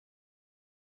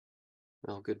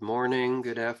Well, good morning,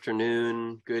 good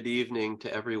afternoon, good evening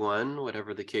to everyone,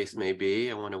 whatever the case may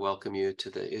be. I want to welcome you to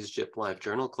the ISGyP Live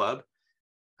Journal Club.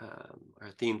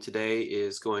 Our theme today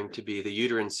is going to be the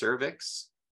uterine cervix,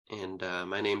 and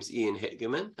my name's Ian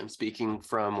Hagemann. I'm speaking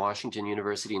from Washington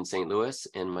University in St. Louis,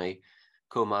 and my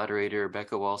co-moderator,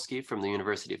 Becca Wolsky from the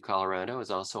University of Colorado,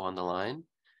 is also on the line.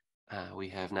 We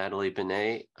have Natalie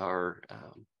Benet, our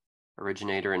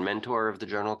originator and mentor of the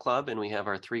Journal Club, and we have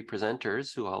our three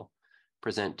presenters who I'll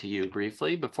present to you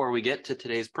briefly. Before we get to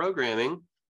today's programming,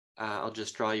 I'll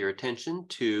just draw your attention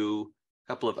to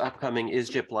a couple of upcoming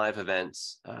ISGyP Live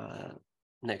events.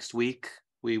 Next week,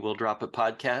 we will drop a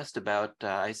podcast about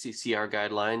ICCR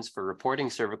guidelines for reporting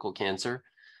cervical cancer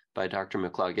by Dr.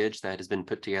 McCluggage. That has been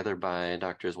put together by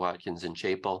Drs. Watkins and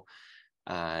Chapel,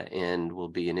 and will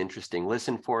be an interesting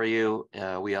listen for you.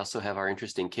 We also have our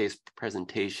interesting case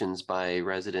presentations by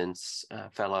residents,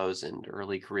 fellows, and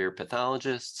early career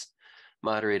pathologists,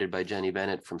 moderated by Jenny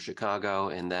Bennett from Chicago,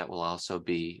 and that will also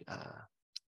be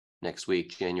next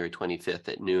week, January 25th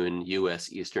at noon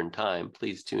U.S. Eastern Time.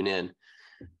 Please tune in.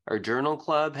 Our journal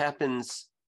club happens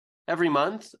every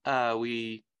month.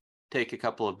 We take a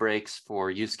couple of breaks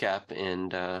for ISGyP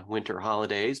and winter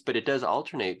holidays, but it does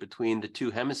alternate between the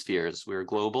two hemispheres. We're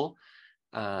global,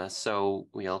 so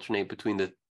we alternate between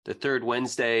the third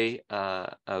Wednesday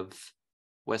of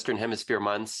Western Hemisphere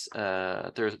months,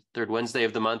 third Wednesday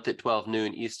of the month at 12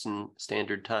 noon Eastern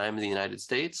Standard Time in the United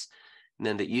States. And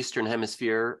then the Eastern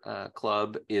Hemisphere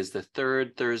Club is the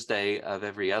third Thursday of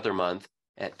every other month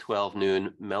at 12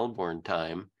 noon Melbourne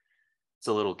time. It's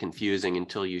a little confusing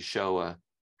until you show a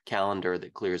calendar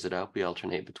that clears it up. We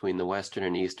alternate between the Western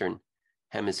and Eastern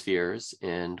Hemispheres,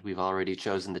 and we've already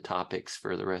chosen the topics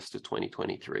for the rest of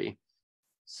 2023.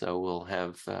 So we'll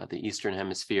have the Eastern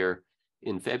Hemisphere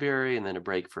in February, and then a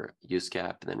break for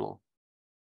ISGyP, and then we'll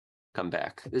come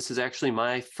back. This is actually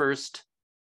my first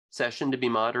session to be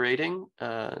moderating,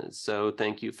 so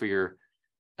thank you for your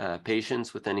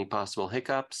patience with any possible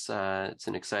hiccups. It's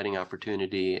an exciting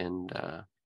opportunity, and I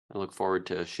look forward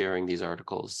to sharing these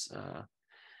articles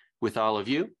with all of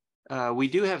you. We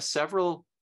do have several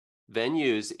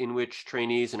venues in which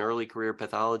trainees and early career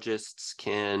pathologists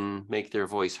can make their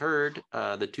voice heard,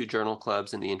 the two journal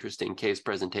clubs and the interesting case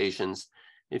presentations.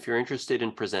 If you're interested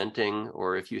in presenting,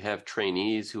 or if you have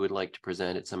trainees who would like to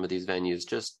present at some of these venues,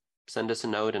 just send us a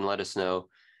note and let us know.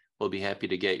 We'll be happy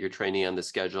to get your trainee on the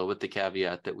schedule, with the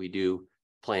caveat that we do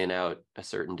plan out a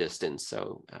certain distance.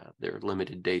 So there are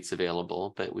limited dates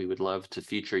available, but we would love to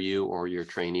feature you or your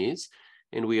trainees.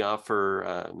 And we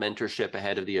offer mentorship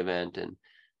ahead of the event and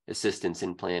assistance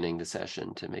in planning the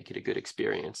session to make it a good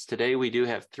experience. Today, we do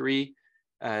have three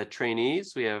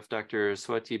trainees. We have Dr.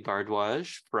 Swati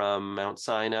Bhardwaj from Mount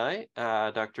Sinai,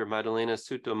 Dr. Madalena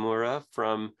Souto Moura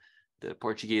from the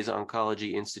Portuguese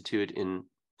Oncology Institute in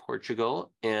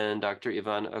Portugal, and Dr.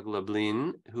 Ivan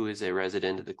Ogloblin, who is a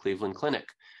resident of the Cleveland Clinic.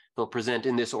 They'll present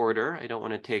in this order. I don't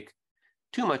want to take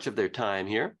too much of their time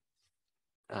here.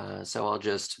 So I'll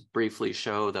just briefly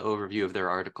show the overview of their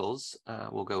articles.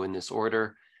 We'll go in this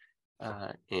order.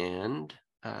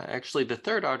 Actually, the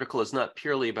third article is not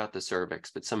purely about the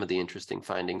cervix, but some of the interesting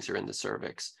findings are in the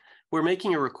cervix. We're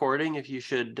making a recording if you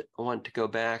should want to go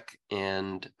back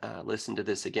and listen to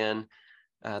this again.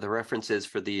 The references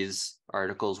for these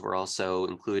articles were also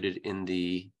included in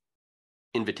the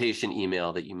invitation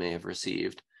email that you may have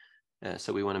received.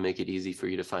 So we want to make it easy for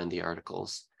you to find the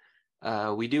articles.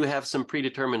 We do have some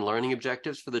predetermined learning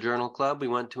objectives for the Journal Club. We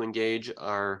want to engage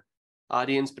our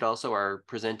audience, but also our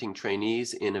presenting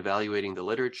trainees in evaluating the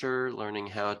literature, learning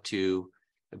how to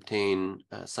obtain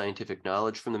scientific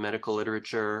knowledge from the medical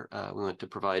literature. We want to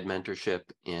provide mentorship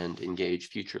and engage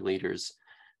future leaders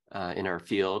in our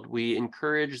field. We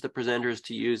encourage the presenters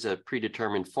to use a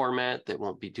predetermined format that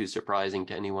won't be too surprising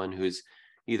to anyone who's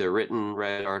either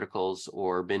read articles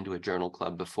or been to a journal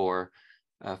club before,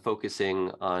 focusing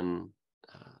on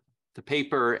the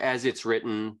paper as it's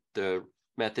written, the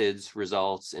methods,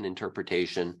 results, and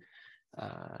interpretation,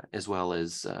 as well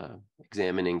as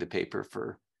examining the paper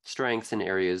for strengths and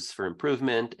areas for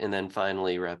improvement, and then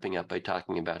finally wrapping up by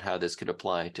talking about how this could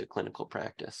apply to clinical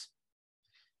practice.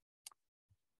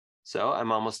 So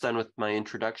I'm almost done with my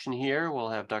introduction here. We'll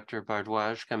have Dr.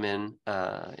 Bhardwaj come in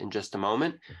just a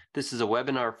moment. This is a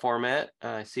webinar format.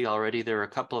 I see already there are a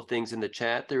couple of things in the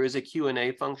chat. There is a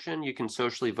Q&A function. You can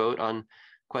socially vote on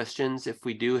questions. If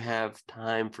we do have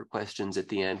time for questions at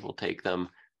the end, we'll take them.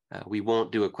 We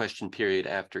won't do a question period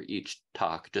after each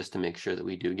talk, just to make sure that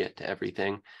we do get to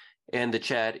everything. And the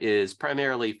chat is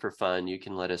primarily for fun. You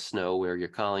can let us know where you're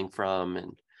calling from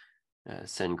and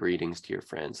send greetings to your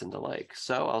friends and the like.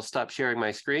 So I'll stop sharing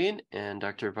my screen, and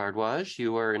Dr. Bhardwaj,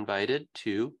 you are invited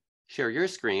to share your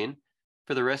screen.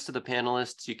 For the rest of the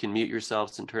panelists, you can mute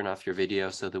yourselves and turn off your video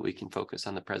so that we can focus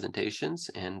on the presentations.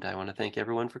 And I want to thank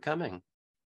everyone for coming.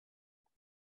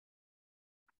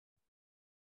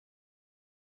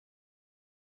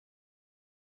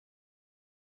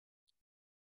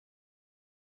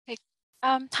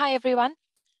 Hi, everyone.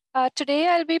 Today,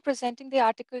 I'll be presenting the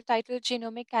article titled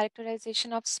Genomic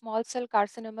Characterization of Small Cell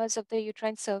Carcinomas of the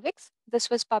Uterine Cervix. This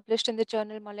was published in the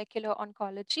journal Molecular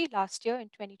Oncology last year in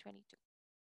 2022.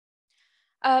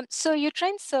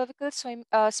 Uterine cervical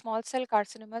small cell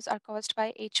carcinomas are caused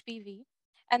by HPV,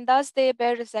 and thus they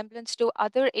bear resemblance to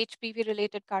other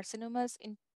HPV-related carcinomas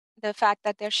in the fact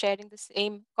that they're sharing the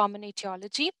same common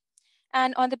etiology.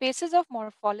 And on the basis of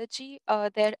morphology,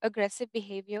 their aggressive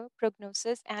behavior,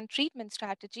 prognosis, and treatment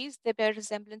strategies, they bear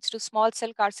resemblance to small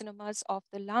cell carcinomas of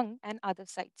the lung and other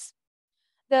sites.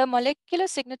 The molecular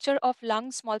signature of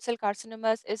lung small cell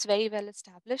carcinomas is very well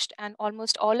established, and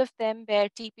almost all of them bear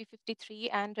TP53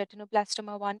 and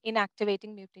retinoblastoma 1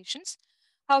 inactivating mutations.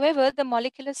 However, the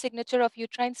molecular signature of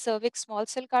uterine cervix small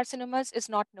cell carcinomas is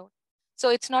not known. So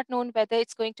it's not known whether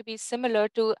it's going to be similar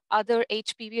to other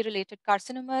HPV related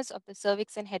carcinomas of the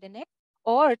cervix and head and neck,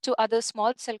 or to other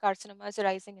small cell carcinomas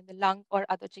arising in the lung or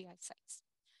other GI sites.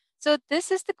 So,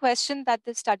 this is the question that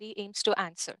this study aims to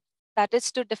answer. That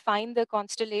is to define the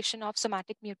constellation of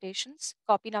somatic mutations,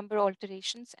 copy number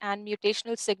alterations, and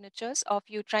mutational signatures of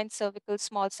uterine cervical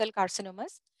small cell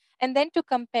carcinomas, and then to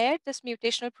compare this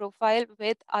mutational profile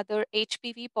with other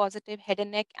HPV positive head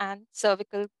and neck and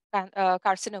cervical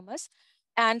carcinomas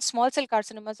and small cell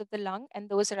carcinomas of the lung and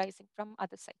those arising from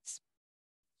other sites.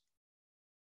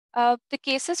 The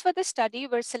cases for the study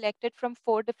were selected from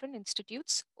 4 different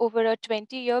institutes over a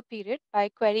 20-year period by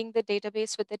querying the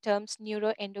database with the terms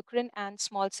neuroendocrine and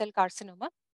small cell carcinoma.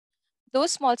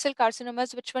 Those small cell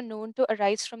carcinomas which were known to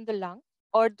arise from the lung,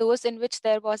 or those in which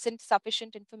there wasn't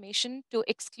sufficient information to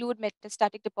exclude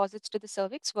metastatic deposits to the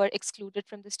cervix, were excluded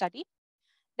from the study.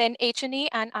 Then H&E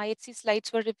and IHC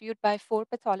slides were reviewed by 4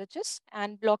 pathologists,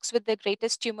 and blocks with the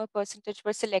greatest tumor percentage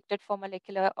were selected for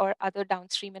molecular or other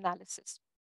downstream analysis.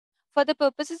 For the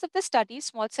purposes of the study,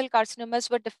 small cell carcinomas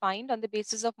were defined on the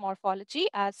basis of morphology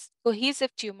as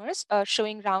cohesive tumors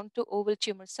showing round to oval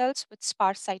tumor cells with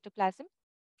sparse cytoplasm,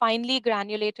 finely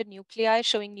granulated nuclei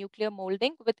showing nuclear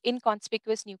molding with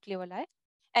inconspicuous nucleoli,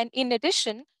 and in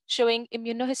addition, showing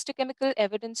immunohistochemical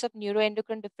evidence of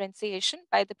neuroendocrine differentiation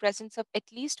by the presence of at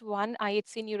least one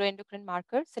IHC neuroendocrine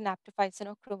marker, synaptophysin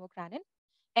or chromogranin,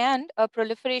 and a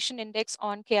proliferation index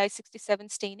on Ki67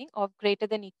 staining of greater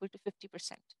than equal to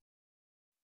 50%.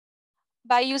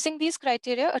 By using these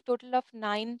criteria, a total of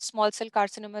 9 small cell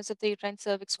carcinomas of the uterine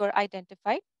cervix were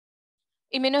identified.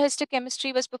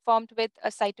 Immunohistochemistry was performed with a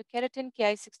cytokeratin,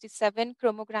 Ki67,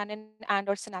 chromogranin,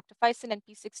 and/or synaptophysin and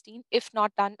P16, if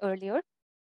not done earlier.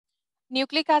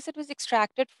 Nucleic acid was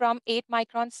extracted from 8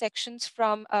 micron sections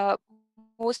from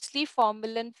mostly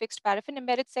formalin fixed paraffin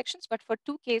embedded sections, but for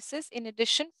 2 cases, in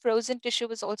addition, frozen tissue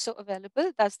was also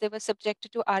available, thus they were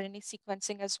subjected to RNA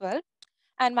sequencing as well.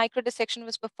 And microdissection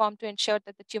was performed to ensure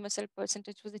that the tumor cell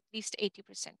percentage was at least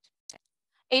 80%.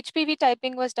 HPV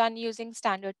typing was done using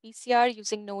standard PCR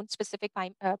using known specific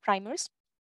primers.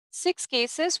 6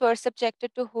 cases were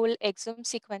subjected to whole exome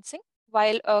sequencing,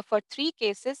 while for 3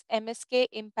 cases, MSK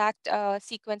impact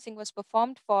sequencing was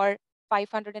performed for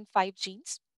 505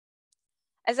 genes.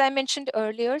 As I mentioned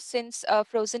earlier, since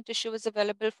frozen tissue was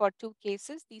available for 2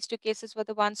 cases, these 2 cases were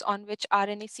the ones on which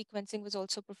RNA sequencing was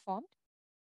also performed.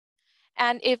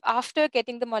 And if after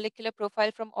getting the molecular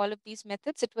profile from all of these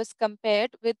methods, it was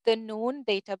compared with the known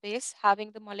database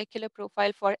having the molecular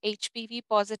profile for HPV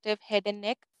positive head and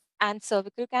neck and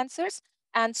cervical cancers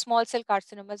and small cell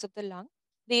carcinomas of the lung,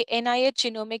 the NIH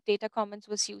Genomic Data Commons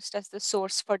was used as the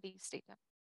source for these data.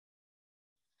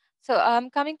 So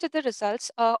coming to the results,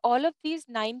 all of these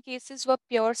 9 cases were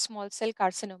pure small cell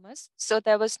carcinomas. So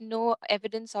there was no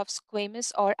evidence of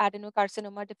squamous or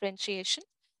adenocarcinoma differentiation,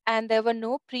 and there were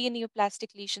no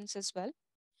pre-neoplastic lesions as well.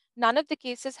 None of the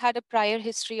cases had a prior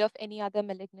history of any other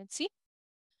malignancy.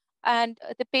 And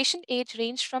the patient age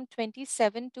ranged from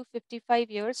 27 to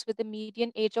 55 years with a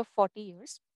median age of 40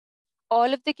 years.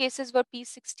 All of the cases were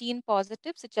P16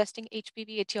 positive, suggesting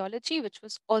HPV etiology, which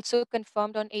was also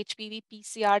confirmed on HPV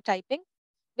PCR typing.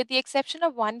 With the exception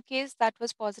of 1 case that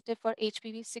was positive for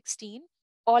HPV 16,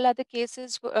 all other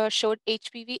cases showed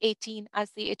HPV 18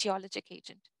 as the etiologic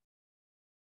agent.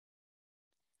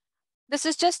 This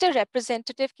is just a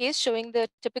representative case showing the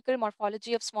typical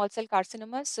morphology of small cell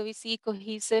carcinomas. So we see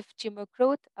cohesive tumor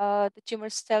growth. The tumor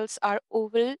cells are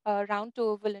oval, round to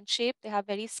oval in shape. They have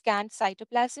very scant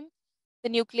cytoplasm. The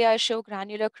nuclei show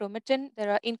granular chromatin.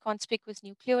 There are inconspicuous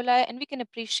nucleoli, and we can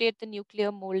appreciate the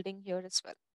nuclear molding here as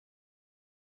well.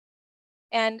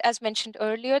 And as mentioned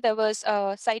earlier, there was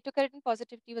cytokeratin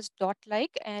positivity was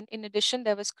dot-like, and in addition,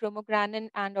 there was chromogranin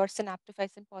and or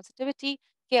synaptophysin positivity.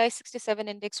 Ki67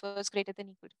 index was greater than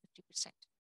equal to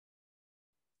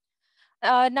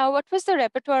 50%. Now, what was the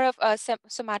repertoire of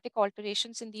somatic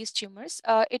alterations in these tumors?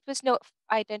 It was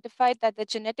identified that the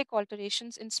genetic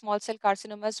alterations in small cell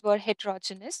carcinomas were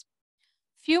heterogeneous.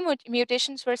 Few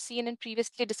mutations were seen in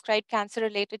previously described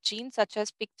cancer-related genes such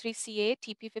as PIK3CA,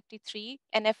 TP53,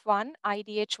 NF1,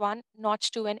 IDH1,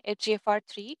 Notch2, and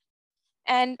FGFR3.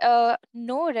 And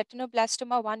no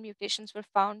retinoblastoma 1 mutations were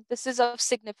found. This is of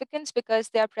significance because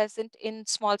they are present in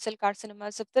small cell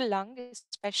carcinomas of the lung,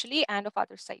 especially, and of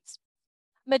other sites.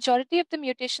 Majority of the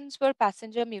mutations were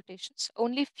passenger mutations.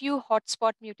 Only few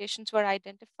hotspot mutations were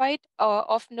identified.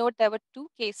 Of note, there were 2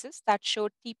 cases that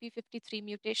showed TP53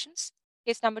 mutations,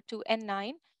 case number 2 and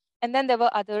 9, and then there were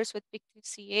others with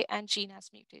PIK3CA and GNAS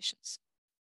mutations.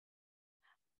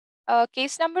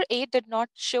 Case number 8 did not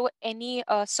show any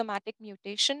somatic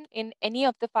mutation in any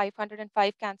of the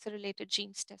 505 cancer-related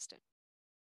genes tested.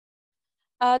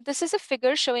 This is a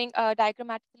figure showing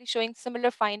diagrammatically showing similar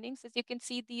findings. As you can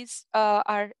see, these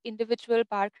are individual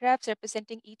bar graphs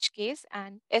representing each case,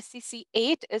 and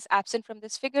SCC8 is absent from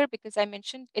this figure because I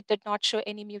mentioned it did not show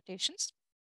any mutations.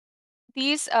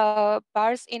 These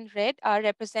bars in red are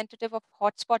representative of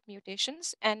hotspot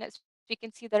mutations, and as we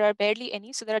can see, there are barely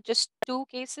any. So there are just 3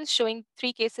 cases showing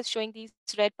these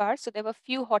red bars. So there were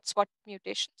few hotspot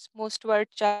mutations. Most were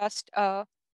just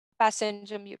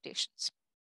passenger mutations.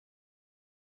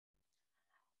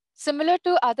 Similar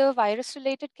to other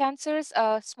virus-related cancers,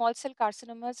 small cell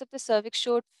carcinomas of the cervix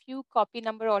showed few copy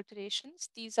number alterations.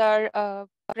 These are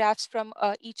graphs from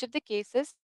each of the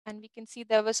cases, and we can see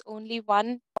there was only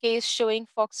 1 case showing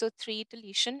FOXO3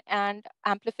 deletion, and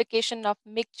amplification of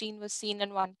MYC gene was seen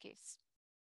in 1 case.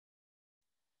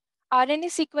 RNA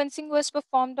sequencing was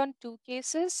performed on 2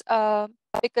 cases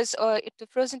because the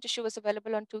frozen tissue was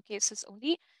available on 2 cases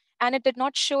only, and it did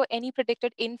not show any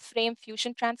predicted in-frame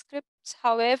fusion transcripts.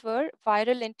 However,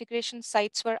 viral integration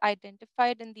sites were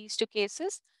identified in these 2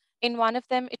 cases. In one of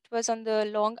them, it was on the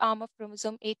long arm of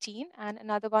chromosome 18, and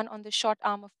another one on the short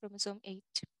arm of chromosome 8.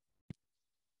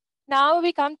 Now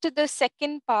we come to the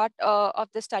second part of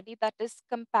the study, that is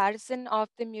comparison of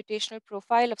the mutational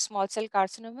profile of small cell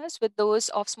carcinomas with those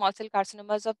of small cell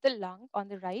carcinomas of the lung on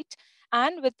the right,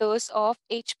 and with those of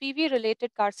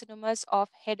HPV-related carcinomas of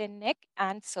head and neck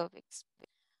and cervix.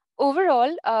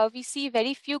 Overall, we see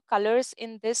very few colors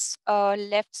in this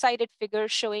left-sided figure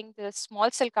showing the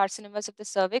small cell carcinomas of the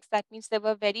cervix. That means there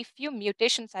were very few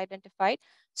mutations identified.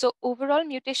 So overall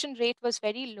mutation rate was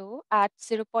very low at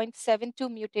 0.72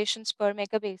 mutations per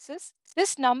megabasis.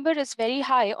 This number is very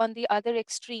high on the other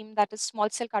extreme, that is small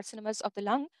cell carcinomas of the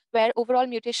lung, where overall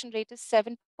mutation rate is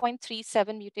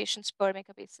 7.37 mutations per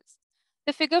megabasis.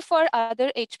 The figure for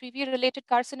other HPV-related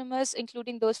carcinomas,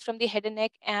 including those from the head and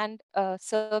neck and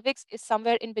cervix, is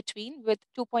somewhere in between, with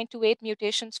 2.28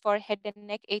 mutations for head and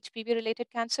neck HPV-related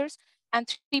cancers and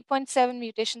 3.7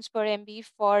 mutations per MB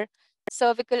for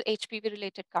cervical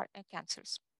HPV-related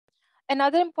cancers.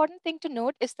 Another important thing to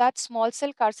note is that small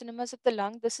cell carcinomas of the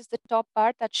lung, this is the top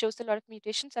part that shows a lot of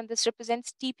mutations, and this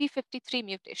represents TP53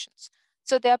 mutations.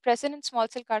 So they are present in small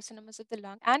cell carcinomas of the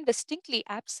lung and distinctly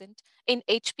absent in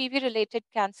HPV-related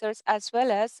cancers as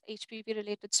well as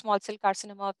HPV-related small cell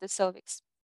carcinoma of the cervix.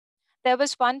 There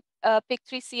was 1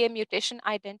 PIK3CA mutation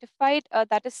identified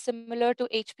that is similar to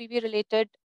HPV-related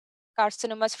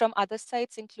carcinomas from other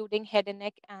sites, including head and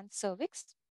neck and cervix.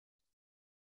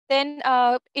 Then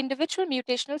individual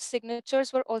mutational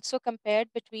signatures were also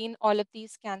compared between all of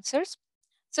these cancers.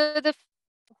 So the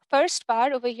first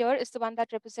bar over here is the one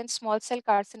that represents small cell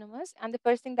carcinomas. And the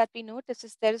first thing that we notice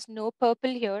is there is no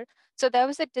purple here. So there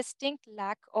was a distinct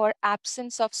lack or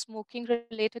absence of smoking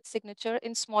related signature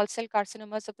in small cell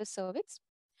carcinomas of the cervix.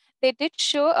 They did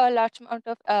show a large amount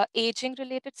of aging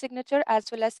related signature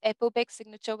as well as apobec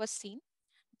signature was seen.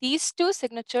 These 2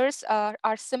 signatures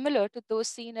are similar to those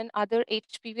seen in other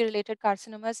HPV-related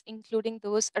carcinomas, including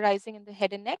those arising in the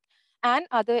head and neck and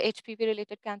other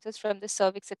HPV-related cancers from the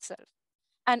cervix itself.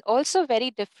 And also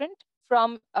very different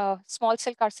from small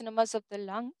cell carcinomas of the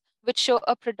lung, which show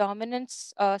a predominant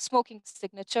smoking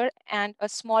signature and a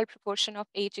small proportion of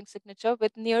aging signature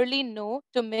with nearly no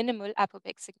to minimal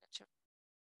apobec signature.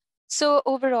 So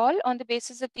overall, on the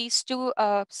basis of these two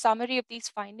summary of these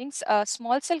findings,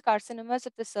 small cell carcinomas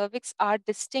of the cervix are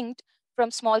distinct from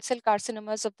small cell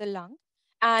carcinomas of the lung,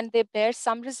 and they bear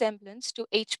some resemblance to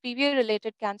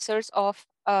HPV-related cancers of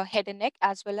head and neck,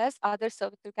 as well as other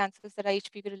cervical cancers that are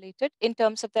HPV-related in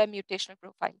terms of their mutational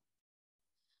profile.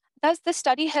 Thus, the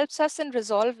study helps us in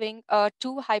resolving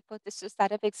two hypotheses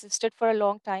that have existed for a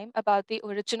long time about the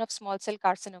origin of small cell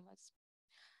carcinomas.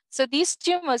 So these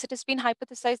tumors, it has been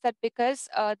hypothesized that because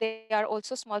they are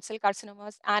also small cell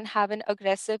carcinomas and have an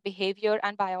aggressive behavior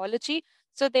and biology,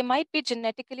 so they might be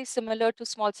genetically similar to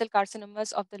small cell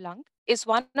carcinomas of the lung, is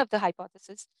one of the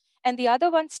hypotheses. And the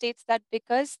other one states that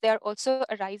because they are also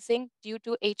arising due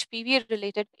to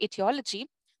HPV-related etiology,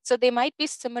 so they might be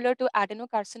similar to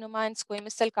adenocarcinoma and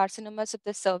squamous cell carcinomas of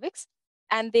the cervix,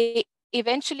 and they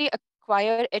eventually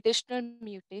acquire additional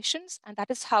mutations, and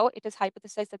that is how it is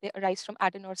hypothesized that they arise from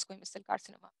adeno or squamous cell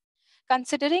carcinoma.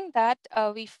 Considering that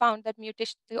we found that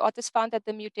the authors found that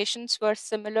the mutations were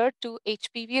similar to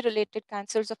HPV-related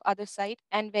cancers of other site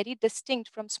and very distinct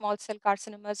from small cell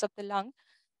carcinomas of the lung,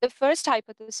 the first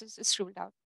hypothesis is ruled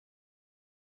out.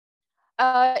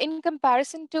 In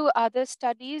comparison to other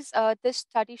studies, this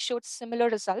study showed similar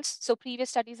results. So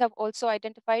previous studies have also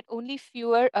identified only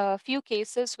few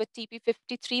cases with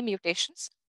TP53 mutations.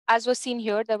 As was seen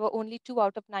here, there were only 2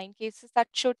 out of 9 cases that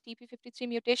showed TP53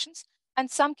 mutations,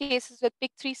 and some cases with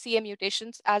PIK3CA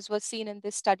mutations, as was seen in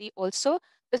this study also.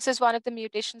 This is one of the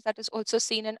mutations that is also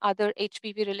seen in other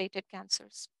HPV-related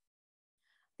cancers.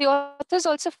 The authors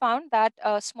also found that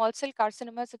small cell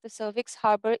carcinomas of the cervix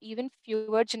harbor even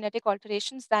fewer genetic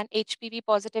alterations than HPV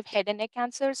positive head and neck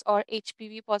cancers or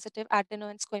HPV positive adeno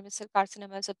and squamous cell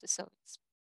carcinomas of the cervix.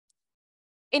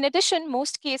 In addition,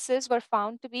 most cases were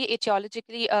found to be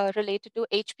etiologically related to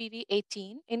HPV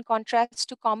 18, in contrast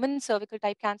to common cervical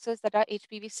type cancers that are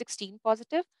HPV 16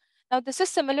 positive. Now, this is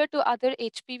similar to other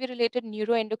HPV-related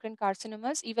neuroendocrine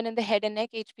carcinomas. Even in the head and neck,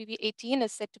 HPV 18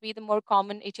 is said to be the more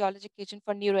common etiologic agent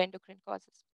for neuroendocrine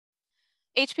causes.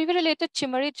 HPV-related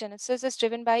tumorigenesis is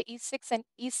driven by E6 and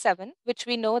E7, which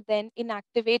we know then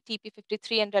inactivate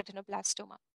TP53 and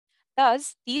retinoblastoma.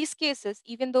 Thus, these cases,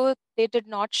 even though they did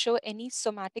not show any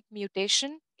somatic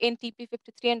mutation in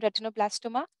TP53 and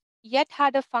retinoblastoma, yet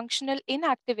had a functional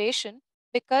inactivation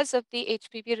because of the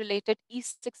HPV-related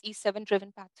E6, E7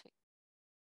 driven pathway.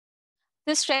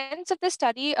 The strengths of the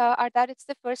study are that it's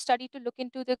the first study to look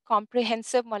into the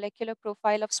comprehensive molecular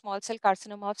profile of small cell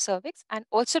carcinoma of cervix and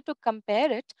also to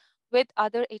compare it with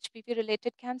other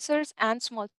HPV-related cancers and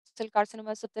small cell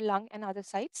carcinomas of the lung and other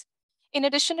sites. In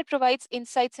addition, it provides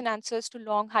insights and answers to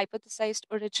long hypothesized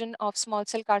origin of small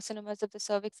cell carcinomas of the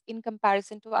cervix in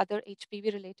comparison to other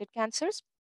HPV-related cancers.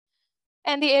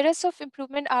 And the areas of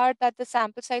improvement are that the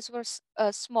sample size was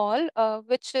small,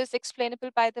 which is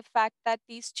explainable by the fact that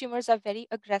these tumors are very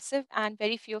aggressive and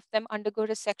very few of them undergo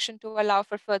resection to allow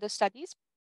for further studies.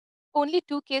 Only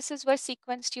 2 cases were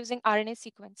sequenced using RNA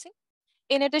sequencing.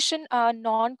 In addition,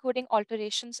 non-coding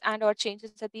alterations and or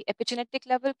changes at the epigenetic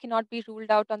level cannot be ruled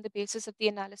out on the basis of the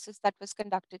analysis that was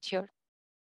conducted here.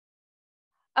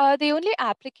 The only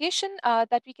application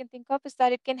that we can think of is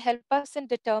that it can help us in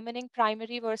determining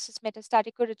primary versus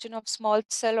metastatic origin of small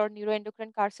cell or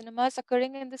neuroendocrine carcinomas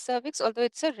occurring in the cervix, although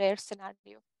it's a rare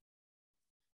scenario.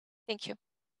 Thank you.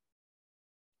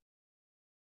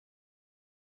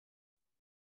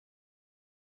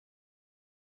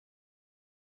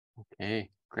 Okay,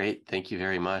 great. Thank you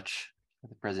very much for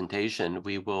the presentation.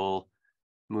 We will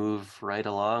move right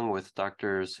along with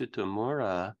Dr. Souto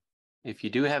Moura. If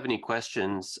you do have any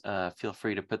questions, feel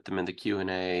free to put them in the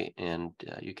Q&A, and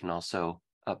you can also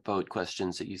upvote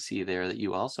questions that you see there that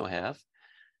you also have.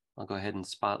 I'll go ahead and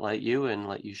spotlight you and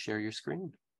let you share your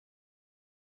screen.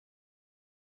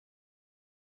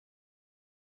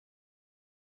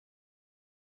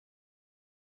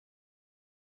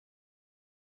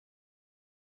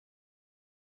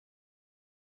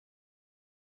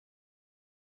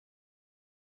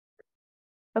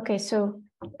 Okay, so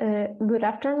good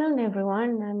afternoon,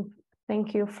 everyone, and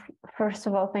thank you. First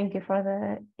of all, thank you for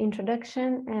the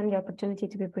introduction and the opportunity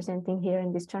to be presenting here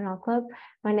in this journal club.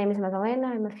 My name is Madalena.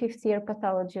 I'm a 5th-year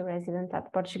pathology resident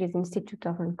at Portuguese Institute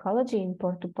of Oncology in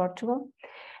Porto, Portugal.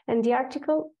 And the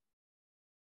article,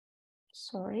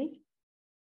 sorry.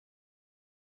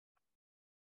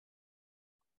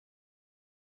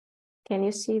 Can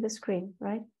you see the screen,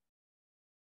 right?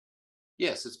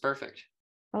 Yes, it's perfect.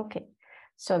 Okay.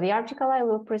 So the article I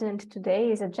will present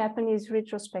today is a Japanese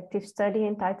retrospective study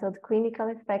entitled Clinical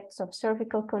Effects of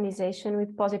Cervical Conization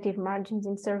with Positive Margins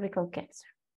in Cervical Cancer.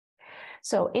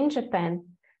 So in Japan,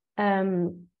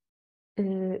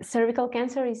 cervical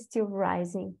cancer is still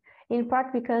rising. in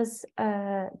part because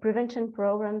prevention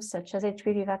programs such as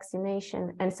HPV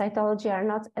vaccination and cytology are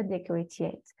not adequate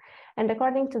yet. And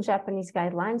according to Japanese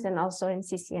guidelines and also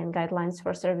NCCN guidelines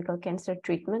for cervical cancer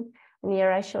treatment, and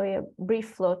here I show you a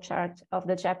brief flow chart of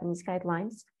the Japanese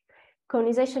guidelines,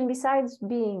 conization, besides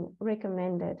being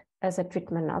recommended as a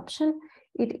treatment option,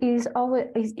 it is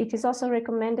also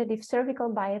recommended if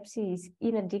cervical biopsy is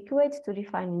inadequate to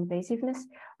define invasiveness,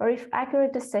 or if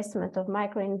accurate assessment of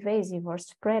microinvasive or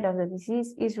spread of the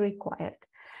disease is required.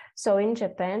 So in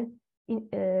Japan,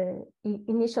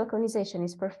 initial conization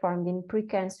is performed in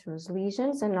precancerous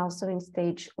lesions and also in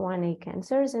stage 1A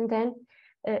cancers, and then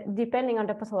depending on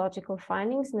the pathological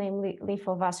findings, namely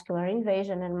lymphovascular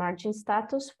invasion and margin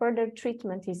status, further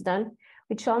treatment is done,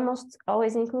 which almost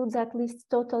always includes at least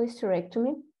total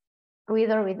hysterectomy,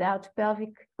 with or without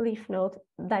pelvic lymph node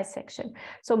dissection.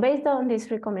 So based on these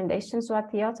recommendations,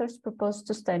 what the authors propose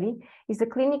to study is the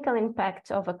clinical impact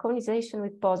of a conization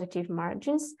with positive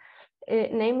margins,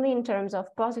 namely in terms of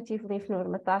positive lymph node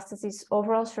metastasis,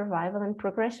 overall survival, and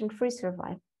progression-free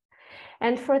survival.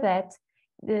 And for that,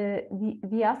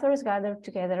 the authors gathered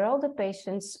together all the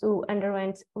patients who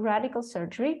underwent radical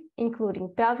surgery,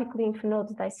 including pelvic lymph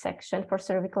node dissection for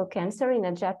cervical cancer in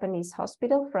a Japanese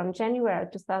hospital from January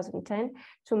 2010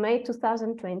 to May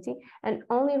 2020, and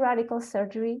only radical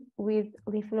surgery with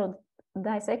lymph node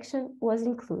dissection was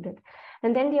included.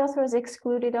 And then the authors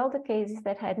excluded all the cases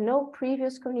that had no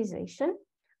previous conization,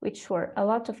 which were a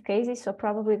lot of cases, so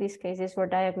probably these cases were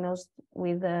diagnosed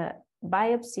with a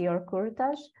biopsy or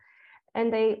curettage,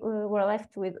 and they were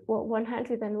left with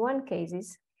 101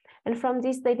 cases. And from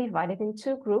this, they divided in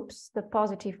two groups, the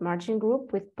positive margin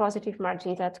group with positive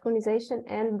margins at conization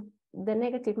and the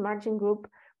negative margin group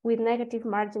with negative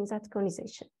margins at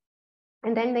conization.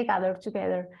 And then they gathered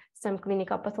together some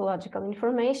clinical pathological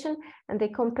information, and they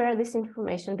compared this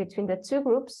information between the two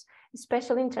groups,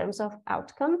 especially in terms of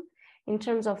outcome, in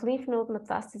terms of lymph node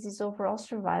metastasis, overall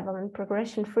survival, and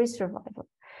progression-free survival.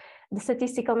 The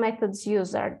statistical methods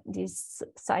used are these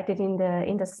cited in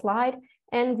the slide,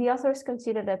 and the authors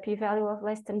considered a p-value of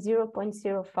less than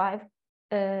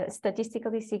 0.05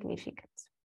 statistically significant.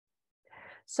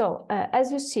 So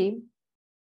as you see,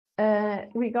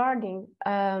 regarding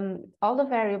all the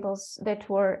variables that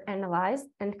were analyzed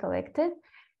and collected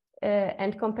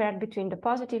and compared between the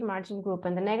positive margin group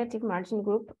and the negative margin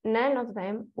group, none of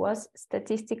them was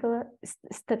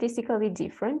statistically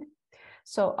different.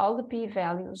 So all the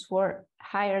p-values were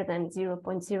higher than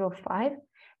 0.05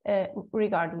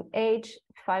 regarding age,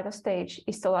 FIGO stage,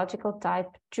 histological type,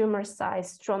 tumor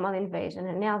size, stromal invasion,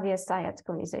 and LVSI at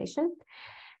conization.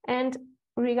 And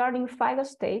regarding FIGO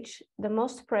stage, the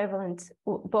most prevalent,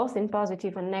 both in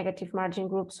positive and negative margin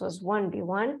groups, was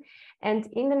 1B1. And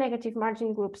in the negative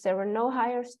margin groups, there were no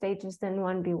higher stages than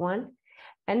 1B1.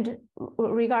 And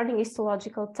regarding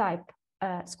histological type,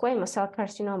 squamous cell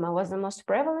carcinoma was the most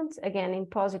prevalent, again, in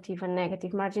positive and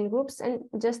negative margin groups. And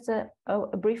just a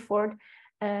brief word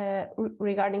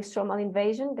regarding stromal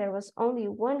invasion, there was only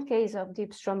one case of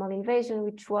deep stromal invasion,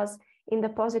 which was in the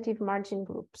positive margin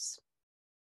groups.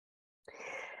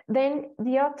 Then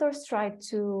the authors tried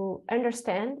to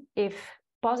understand if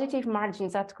positive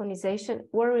margins at conization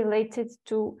were related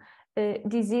to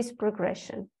disease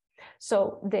progression.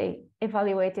 So they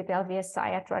evaluated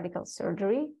LVSI at radical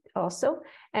surgery also,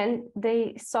 and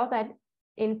they saw that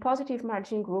in positive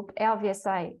margin group,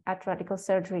 LVSI at radical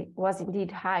surgery was indeed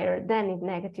higher than in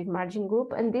negative margin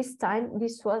group, and this time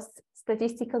this was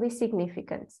statistically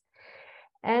significant.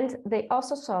 And they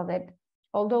also saw that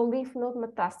although lymph node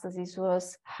metastasis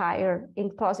was higher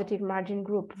in positive margin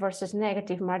group versus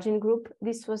negative margin group,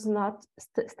 this was not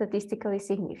statistically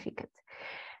significant.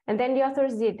 And then the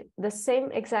authors did the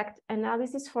same exact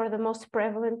analysis for the most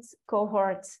prevalent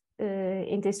cohort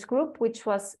in this group, which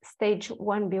was stage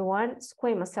 1B1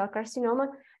 squamous cell carcinoma,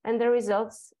 and the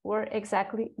results were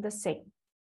exactly the same.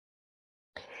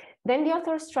 Then the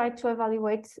authors tried to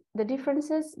evaluate the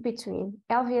differences between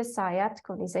LVSI at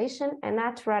conization and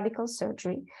at radical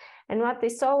surgery. And what they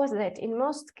saw was that in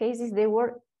most cases, they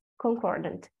were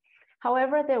concordant.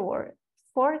 However, there were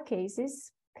 4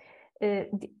 cases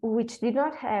which did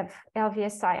not have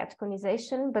LVSI at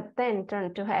conization, but then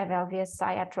turned to have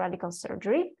LVSI at radical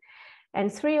surgery.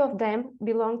 And 3 of them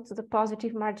belonged to the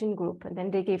positive margin group. And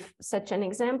then they give such an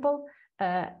example,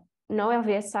 no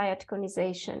LVSI at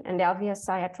conization and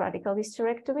LVSI at radical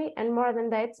hysterectomy, and more than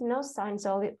that, no signs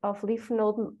of lymph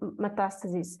node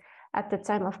metastasis at the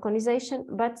time of conization,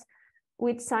 but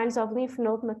with signs of lymph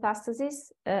node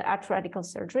metastasis at radical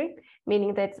surgery,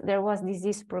 meaning that there was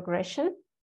disease progression.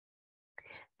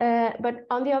 But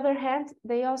on the other hand,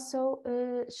 they also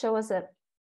show us a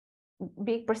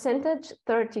big percentage,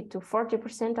 30 to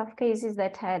 40% of cases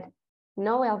that had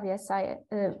no LVSI,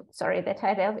 that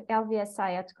had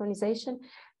LVSI at conization,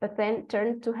 but then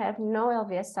turned to have no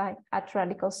LVSI at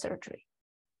radical surgery.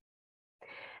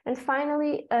 And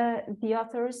finally, the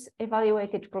authors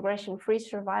evaluated progression-free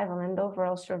survival and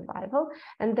overall survival,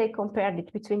 and they compared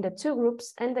it between the two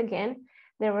groups. And again,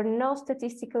 there were no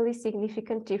statistically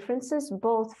significant differences,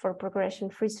 both for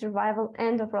progression-free survival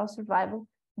and overall survival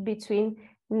between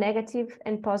negative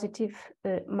and positive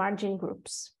margin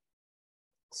groups.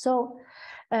 So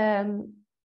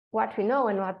what we know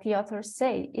and what the authors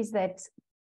say is that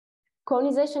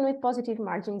conization with positive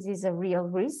margins is a real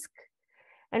risk.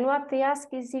 And what they ask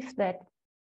is if that,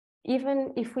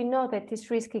 even if we know that this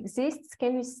risk exists,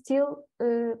 can we still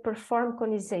perform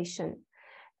conization?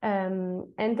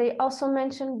 And they also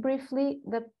mentioned briefly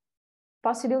the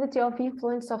possibility of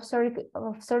influence of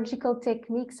surgical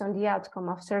techniques on the outcome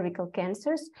of cervical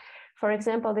cancers. For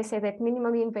example, they say that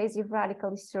minimally invasive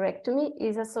radical hysterectomy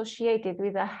is associated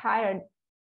with a higher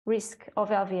risk of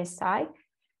LVSI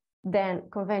than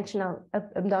conventional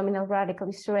abdominal radical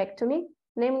hysterectomy,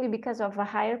 namely because of a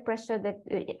higher pressure,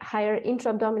 higher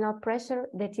intra-abdominal pressure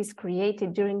that is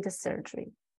created during the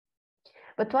surgery.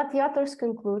 But what the authors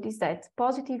conclude is that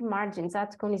positive margins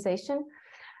at conization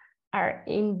are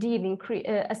indeed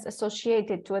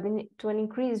associated to an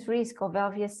increased risk of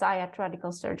LVSI at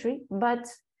radical surgery, but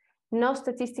no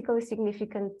statistically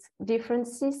significant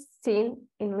differences seen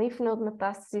in lymph node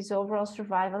metastasis, overall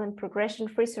survival, and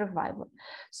progression-free survival.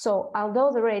 So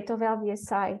although the rate of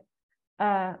LVSI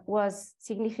was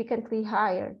significantly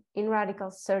higher in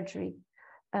radical surgery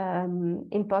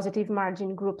in positive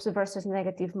margin groups versus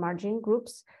negative margin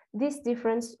groups, this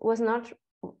difference was not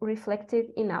reflected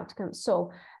in outcomes.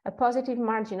 So a positive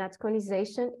margin at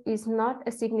conization is not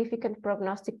a significant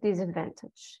prognostic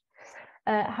disadvantage.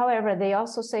 However, they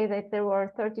also say that there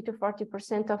were 30 to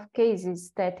 40% of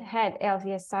cases that had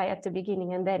LVSI at the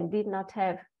beginning and then did not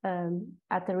have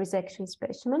at the resection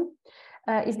specimen.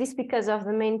 Is this because of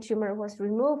the main tumor was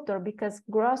removed or because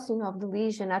grossing of the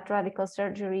lesion at radical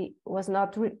surgery was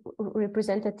not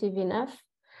representative enough?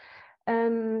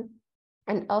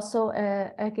 And also,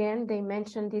 again, they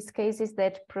mentioned these cases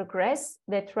that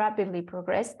rapidly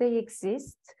progress, they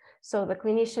exist. So the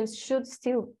clinicians should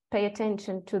still pay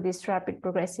attention to this rapid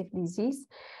progressive disease.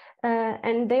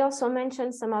 And they also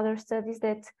mentioned some other studies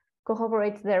that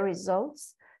corroborate their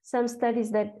results. Some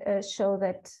studies that show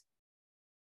that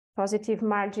positive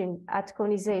margin at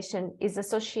conization is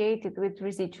associated with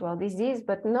residual disease,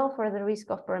 but no further risk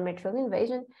of perimetrial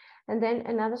invasion. And then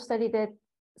another study that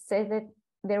said that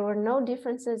there were no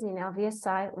differences in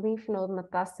LVSI, lymph node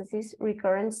metastasis,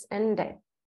 recurrence, and death.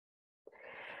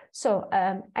 So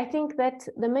I think that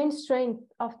the main strength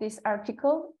of this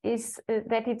article is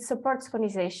that it supports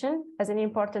conization as an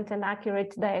important and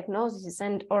accurate diagnosis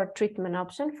and or treatment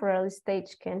option for early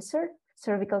stage cancer,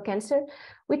 cervical cancer,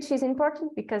 which is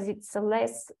important because it's a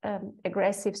less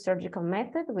aggressive surgical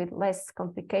method with less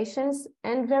complications,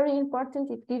 and very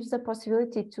important, it gives the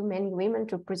possibility to many women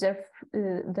to preserve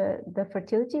the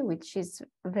fertility, which is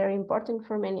very important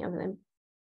for many of them.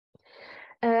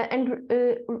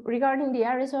 Regarding the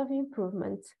areas of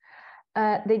improvement,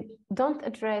 they don't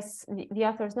address, the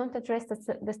authors don't address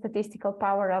the statistical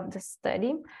power of the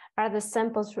study. Are the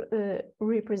samples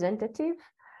representative?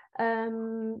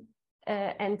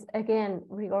 And again,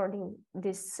 regarding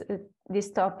this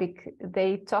topic,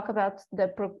 they talk about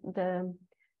the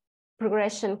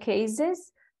progression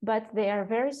cases, but they are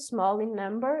very small in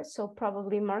number. So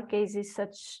probably more cases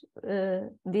such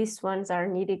these ones are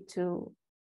needed to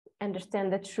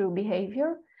understand the true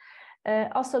behavior.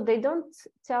 Also, they don't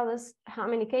tell us how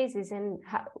many cases and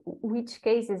which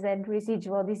cases had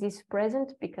residual disease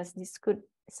present, because this could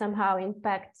somehow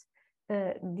impact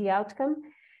the outcome.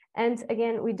 And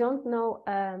again, we don't know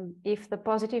if the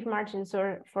positive margins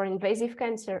are for invasive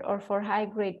cancer or for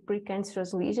high-grade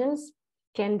precancerous lesions.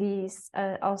 Can these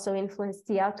also influence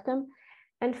the outcome?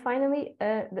 And finally,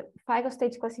 the FIGO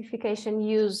stage classification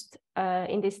used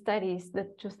in this study is the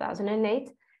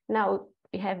 2008. Now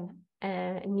we have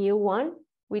a new one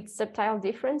with subtle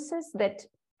differences that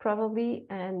probably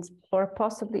or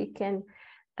possibly can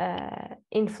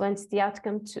influence the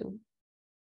outcome too.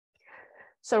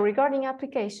 So regarding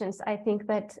applications, I think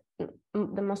that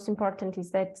the most important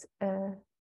is that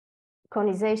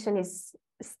conization is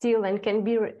still and can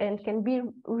be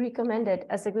recommended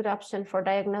as a good option for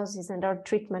diagnosis and or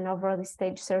treatment of early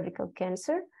stage cervical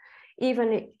cancer.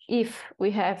 Even if we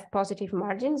have positive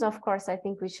margins, of course, I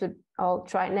think we should all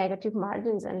try negative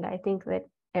margins, and I think that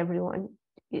everyone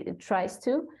tries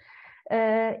to.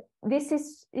 This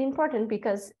is important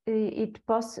because it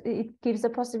gives a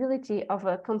possibility of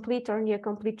a complete or near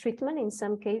complete treatment in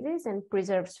some cases and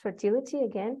preserves fertility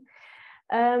again.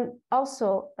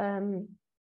 Also,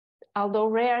 although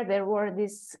rare, there were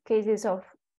these cases of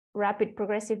rapid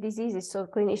progressive diseases, so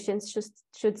clinicians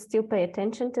should still pay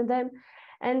attention to them.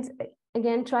 And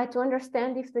again, try to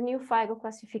understand if the new FIGO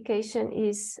classification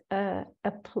is,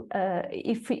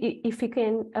 if we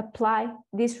can apply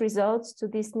these results to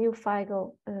this new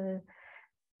FIGO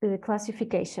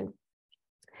classification.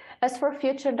 As for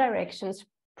future directions,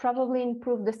 probably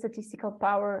improve the statistical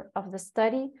power of the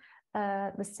study.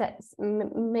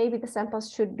 Maybe the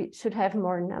samples should have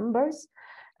more numbers.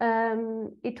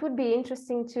 It would be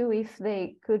interesting too if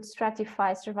they could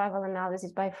stratify survival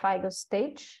analysis by FIGO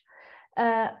stage.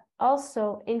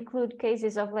 Also include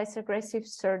cases of less aggressive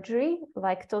surgery,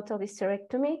 like total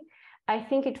hysterectomy. I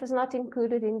think it was not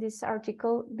included in this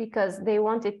article because they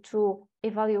wanted to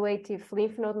evaluate if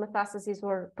lymph node metastases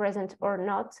were present or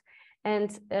not.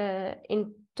 And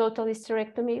in total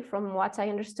hysterectomy, from what I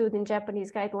understood in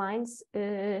Japanese guidelines,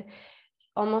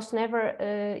 almost never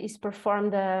is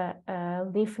performed a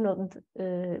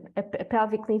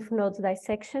pelvic lymph node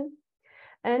dissection.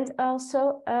 And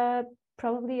also,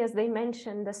 probably as they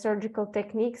mentioned, the surgical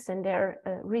techniques and their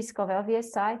risk of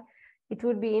LVSI, it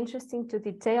would be interesting to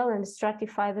detail and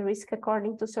stratify the risk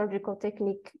according to surgical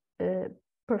technique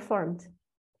performed.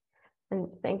 And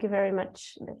thank you very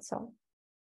much. That's all.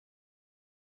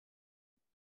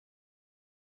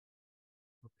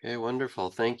 Okay,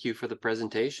 wonderful. Thank you for the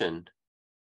presentation.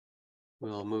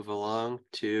 We'll move along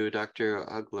to Dr.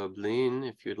 Ogloblin,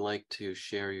 if you'd like to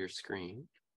share your screen.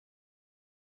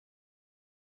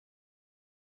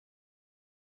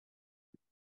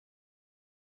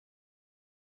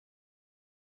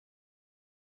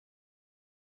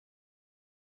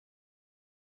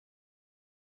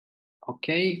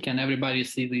 Okay, can everybody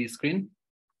see the screen?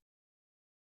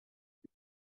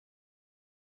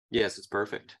 Yes, it's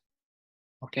perfect.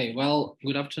 Okay, well,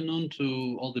 good afternoon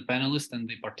to all the panelists and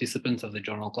the participants of the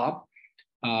Journal Club.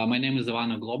 My name is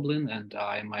Ivan Ogloblin, and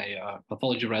I'm a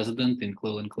pathology resident in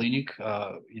Cleveland Clinic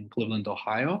in Cleveland,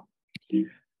 Ohio.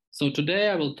 So today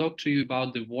I will talk to you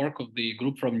about the work of the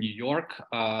group from New York.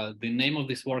 The name of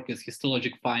this work is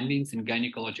Histologic Findings in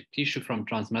Gynecologic Tissue from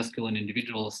Transmasculine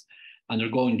Individuals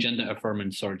Undergoing Gender-Affirming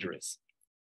Surgeries.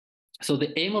 So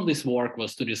the aim of this work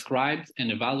was to describe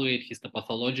and evaluate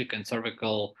histopathologic and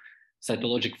cervical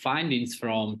cytologic findings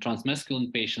from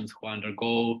transmasculine patients who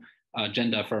undergo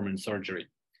gender-affirming surgery.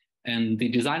 And the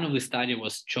design of the study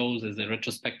was chosen as a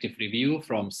retrospective review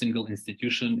from single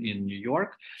institution in New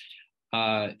York.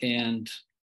 And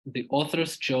the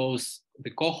authors chose the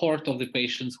cohort of the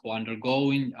patients who are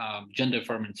undergoing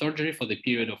gender-affirming surgery for the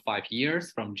period of 5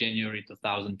 years, from January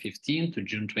 2015 to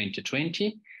June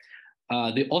 2020.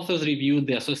 The authors reviewed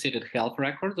the associated health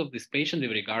records of this patient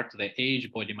with regard to their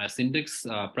age, body mass index,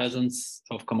 presence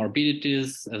of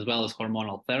comorbidities, as well as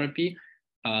hormonal therapy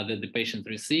that the patient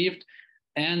received.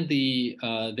 And they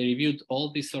reviewed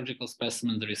all the surgical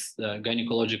specimens,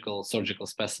 gynecological surgical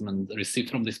specimens received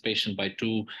from this patient by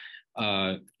 2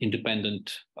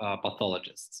 independent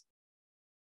pathologists.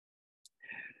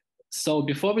 So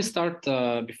before we start,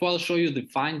 before I'll show you the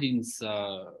findings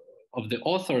of the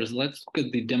authors, let's look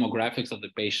at the demographics of the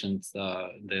patients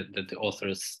that the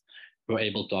authors were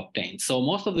able to obtain. So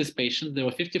most of these patients, there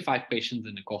were 55 patients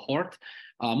in the cohort.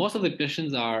 Most of the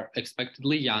patients are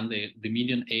expectedly young. The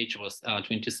median age was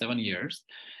 27 years.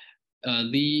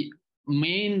 The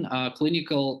main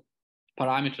clinical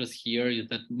parameters here is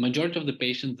that majority of the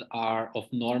patients are of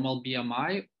normal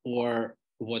BMI, or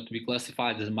what we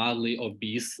classified as mildly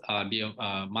obese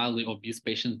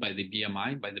patients by the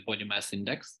BMI, by the body mass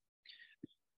index.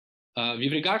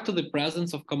 With regard to the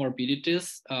presence of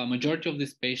comorbidities, majority of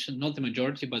this patient, not the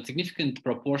majority, but significant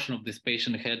proportion of this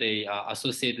patient had a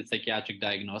associated psychiatric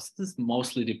diagnosis,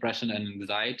 mostly depression and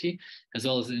anxiety, as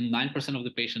well as in 9% of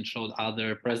the patients showed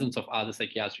presence of other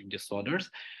psychiatric disorders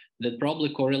that probably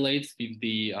correlates with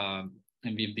the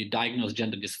diagnosed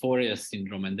gender dysphoria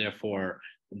syndrome, and therefore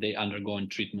they undergo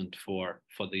treatment for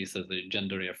this as a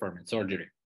gender-affirming surgery.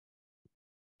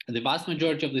 The vast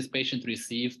majority of these patients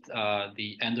received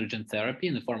the androgen therapy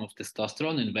in the form of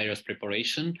testosterone in various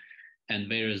preparation and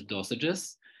various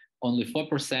dosages. Only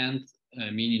 4%,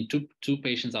 meaning two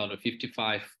patients out of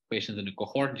 55 patients in the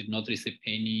cohort, did not receive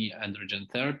any androgen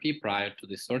therapy prior to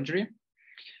the surgery.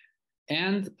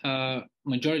 And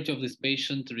majority of these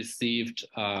patients received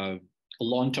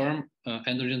long-term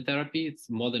androgen therapy. It's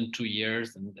more than 2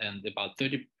 years, and about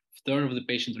 30% of the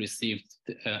patients received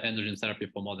androgen therapy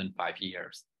for more than 5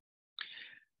 years.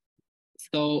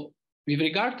 So With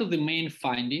regard to the main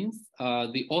findings,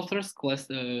 the authors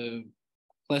classify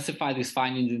these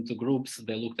findings into groups.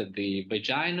 They looked at the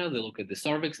vagina, they look at the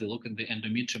cervix, they look at the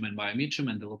endometrium and myometrium,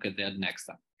 and they look at the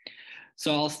adnexa.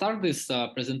 So I'll start this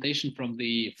presentation from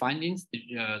the findings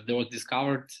that were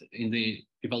discovered in the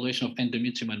evaluation of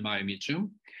endometrium and myometrium.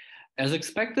 As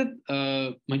expected,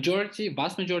 vast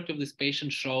majority of this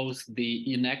patient shows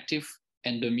the inactive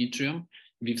endometrium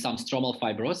with some stromal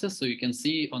fibrosis. So you can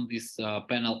see on this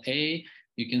panel A,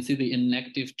 you can see the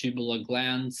inactive tubular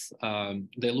glands.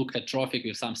 They look atrophic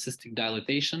with some cystic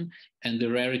dilatation and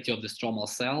the rarity of the stromal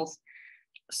cells.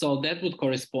 So that would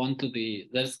correspond to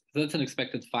that's an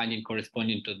expected finding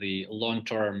corresponding to the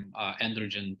long-term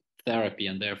androgen therapy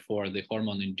and therefore the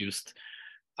hormone-induced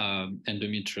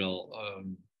endometrial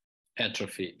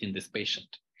atrophy in this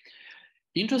patient.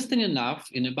 Interesting enough,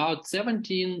 in about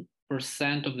 17%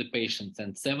 of the patients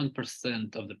and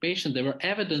 7% of the patients, there were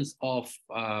evidence of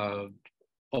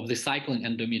the cycling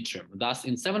endometrium. Thus,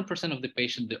 in 7% of the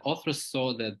patients, the authors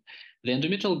saw that the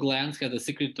endometrial glands had a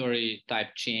secretory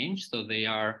type change. So they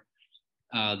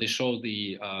show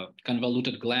the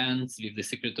convoluted glands with the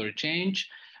secretory change.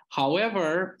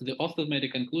 However, the authors made a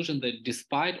conclusion that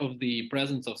despite of the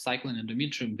presence of cycling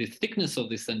endometrium, the thickness of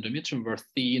this endometrium were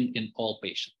thin in all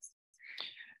patients.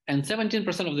 And 17%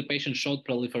 of the patients showed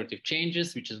proliferative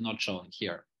changes, which is not shown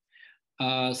here.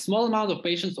 A small amount of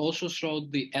patients also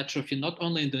showed the atrophy not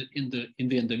only in the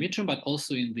endometrium, but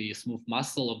also in the smooth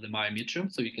muscle of the myometrium.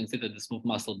 So you can see that the smooth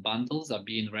muscle bundles are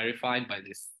being rarefied by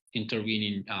this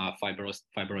intervening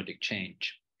fibrotic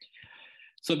change.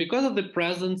 So because of the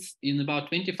presence in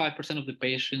about 25% of the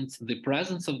patients, the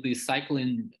presence of the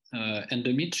cycling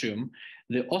endometrium,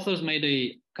 the authors made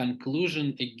a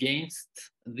conclusion against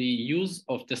the use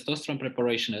of testosterone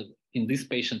preparation in this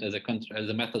patient as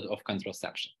a method of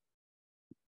contraception.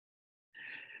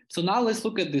 So now let's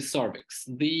look at the cervix.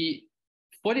 The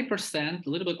 40%, a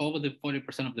little bit over the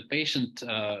 40% of the patient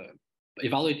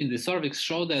evaluating the cervix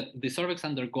show that the cervix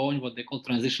undergoing what they call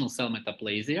transitional cell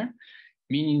metaplasia,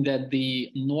 meaning that the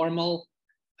normal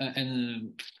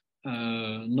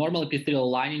epithelial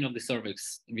lining of the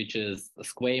cervix, which is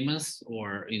squamous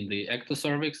or in the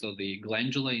ectocervix or the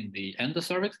glandula in the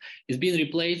endocervix, is being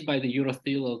replaced by the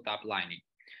urothelial top lining.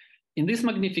 In this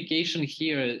magnification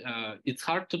here, it's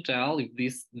hard to tell if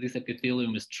this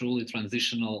epithelium is truly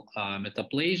transitional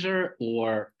metaplasia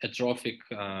or atrophic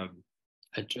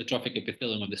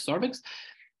epithelium of the cervix.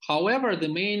 However, the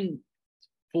main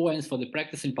points for the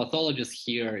practicing pathologist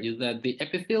here is that the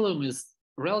epithelium is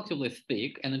relatively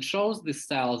thick and it shows the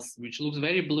cells, which looks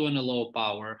very blue and a low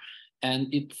power.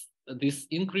 And this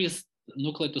increased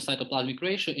nuclear to cytoplasmic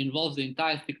ratio involves the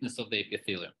entire thickness of the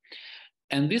epithelium.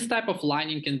 And this type of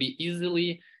lining can be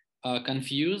easily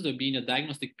confused or being a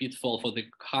diagnostic pitfall for the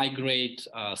high-grade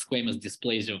squamous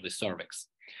dysplasia of the cervix.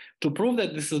 To prove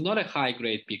that this is not a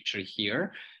high-grade picture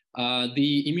here,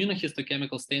 the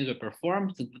immunohistochemical stains were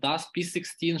performed. Thus,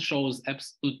 P16 shows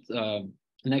absolute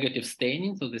negative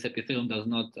staining. So this epithelium does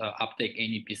not uptake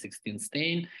any P16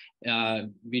 stain,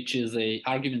 which is an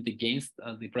argument against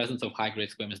the presence of high-grade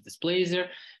squamous dysplasia.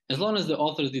 As long as the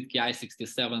authors did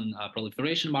Ki67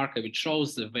 proliferation marker, which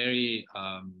shows a very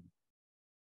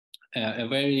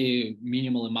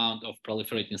minimal amount of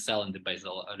proliferating cell in the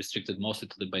basal, restricted mostly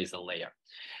to the basal layer.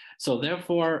 So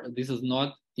therefore, this is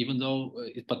not, even though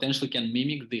it potentially can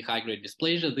mimic the high-grade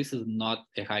dysplasia, this is not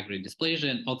a high-grade dysplasia,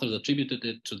 and authors attributed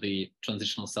it to the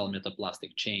transitional cell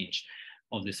metaplastic change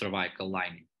of the cervical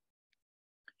lining.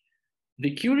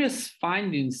 The curious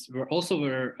findings were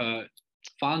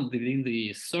found within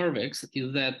the cervix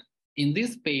is that in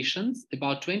these patients,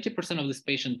 about 20% of this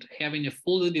patient having a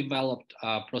fully developed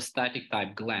prostatic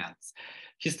type glands.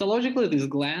 Histologically, these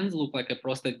glands look like a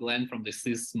prostate gland from the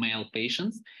cis male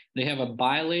patients. They have a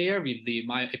bilayer with the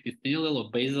myoepithelial or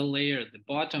basal layer at the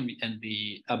bottom and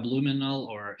the abluminal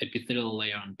or epithelial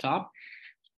layer on top.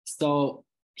 So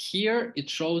here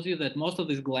it shows you that most of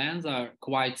these glands are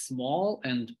quite small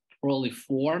and poorly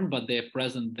formed, but they're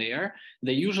present there.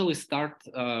 They usually start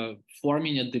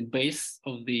forming at the base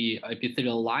of the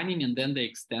epithelial lining and then they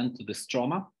extend to the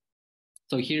stroma.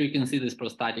 So here you can see these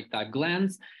prostatic type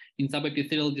glands in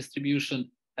subepithelial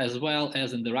distribution, as well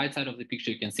as in the right side of the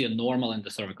picture, you can see a normal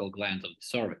endocervical gland of the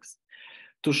cervix.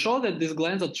 To show that these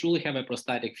glands truly have a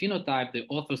prostatic phenotype, the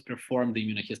authors performed the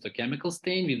immunohistochemical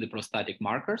stain with the prostatic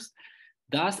markers.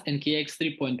 Thus, NKX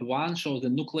 3.1 shows the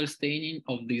nuclear staining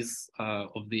of these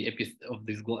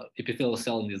epithelial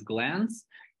cell in these glands,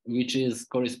 which is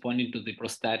corresponding to the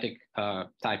prostatic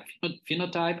type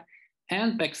phenotype.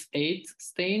 And PEX8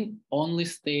 stain only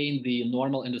stained the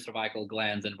normal endocervical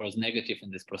glands and was negative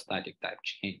in this prostatic type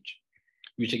change.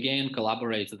 which again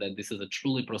collaborates that this is a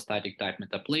truly prostatic type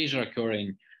metaplasia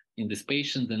occurring in this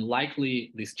patient, and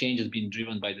likely this change has been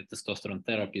driven by the testosterone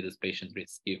therapy this patient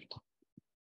received.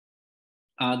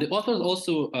 The authors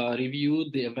also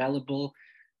reviewed the available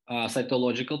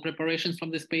cytological preparations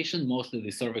from this patient, mostly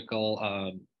the cervical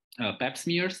pap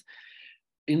smears.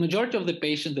 In majority of the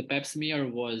patients, the pap smear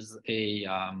was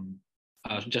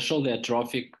just showed the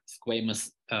atrophic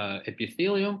squamous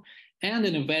epithelium. And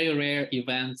in a very rare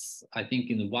events, I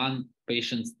think in one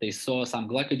patient, they saw some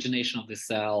glycogenation of the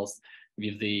cells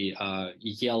with the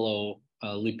yellow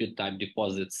lipid type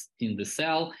deposits in the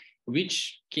cell,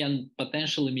 which can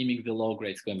potentially mimic the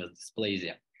low-grade squamous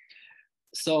dysplasia.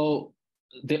 So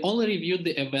they only reviewed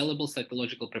the available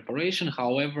cytological preparation.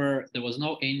 However, there was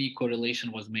no any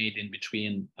correlation was made in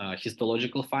between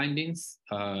histological findings,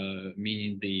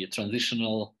 meaning the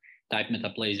transitional type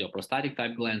metaplasia or prostatic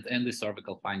type glands, and the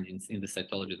cervical findings in the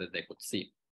cytology that they could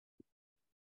see.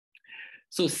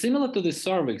 So similar to the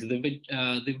cervix,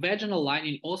 the vaginal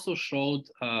lining also showed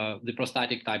the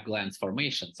prostatic type glands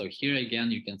formation. So here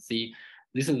again, you can see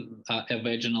this is a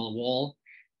vaginal wall,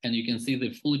 and you can see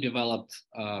the fully developed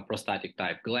prostatic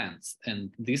type glands.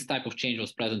 And this type of change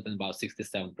was present in about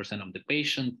 67% of the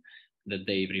patients that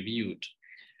they reviewed.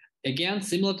 Again,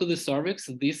 similar to the cervix,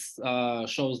 this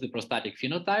shows the prostatic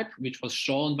phenotype, which was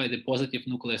shown by the positive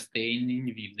nuclear staining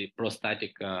with the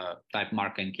prostatic type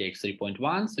marker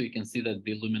NKX3.1. So you can see that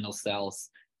the luminal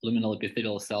cells, luminal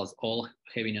epithelial cells, all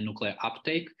having a nuclear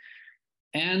uptake.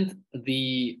 And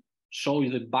the show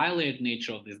you the bilayered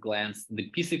nature of these glands.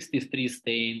 The P63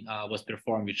 stain was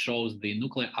performed, which shows the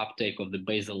nuclear uptake of the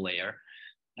basal layer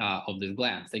of these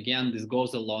glands. Again, this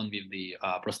goes along with the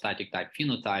prostatic type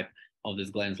phenotype of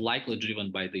these glands, likely driven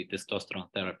by the testosterone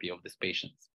therapy of these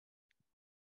patients.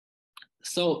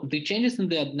 So the changes in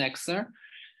the adnexer,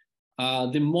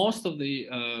 the most of the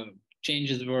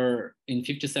changes were in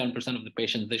 57% of the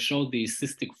patients. They showed the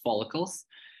cystic follicles.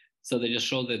 So they just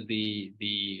showed that the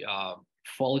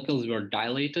follicles were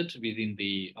dilated within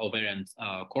the ovarian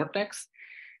cortex.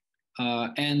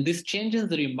 And these changes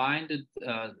reminded,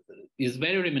 is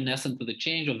very reminiscent to the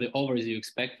change of the ovaries you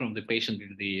expect from the patient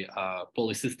with the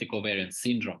polycystic ovarian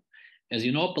syndrome. As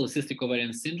you know, polycystic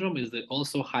ovarian syndrome is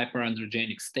also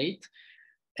hyperandrogenic state,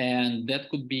 and that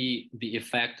could be the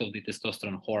effect of the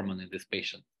testosterone hormone in this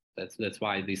patient. That's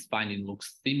why this finding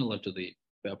looks similar to the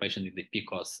patient with the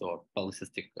PCOS or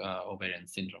polycystic ovarian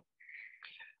syndrome.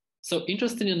 So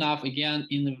interesting enough, again,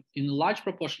 in a large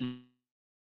proportion,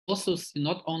 also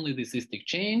not only the cystic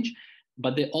change,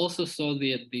 but they also saw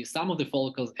some of the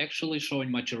follicles actually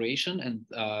showing maturation, and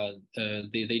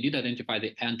they did identify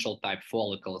the antral type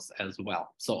follicles as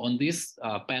well. So on this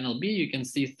panel B, you can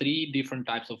see 3 different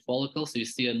types of follicles. So you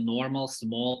see a normal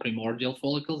small primordial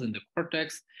follicles in the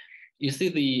cortex. You see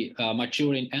the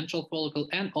maturing antral follicle,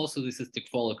 and also the cystic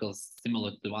follicles,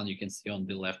 similar to the one you can see on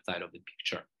the left side of the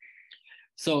picture.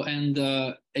 So, and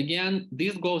again,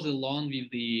 this goes along with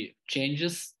the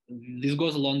changes. This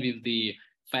goes along with the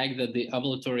fact that the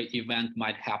ovulatory event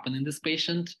might happen in this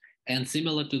patient. And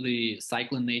similar to the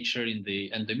cycling nature in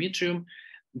the endometrium,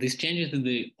 these changes in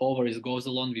the ovaries goes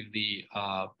along with the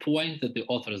point that the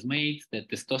authors made that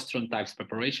testosterone types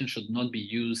preparation should not be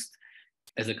used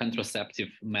as a contraceptive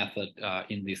method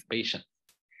in this patient.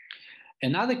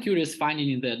 Another curious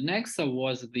finding in the adnexa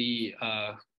was the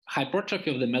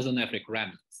hypertrophy of the mesonephric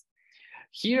remnants.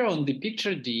 Here on the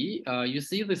picture D, you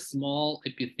see the small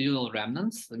epithelial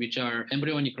remnants, which are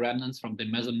embryonic remnants from the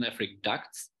mesonephric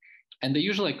ducts, and they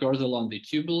usually occur along the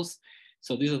tubules.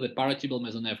 So these are the paratubal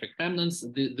mesonephric remnants.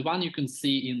 The one you can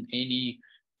see in any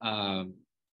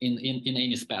in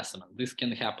any specimen. This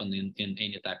can happen in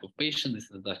any type of patient. This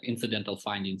is the incidental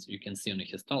findings you can see on the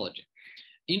histology.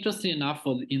 Interesting enough,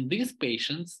 in these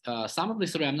patients, some of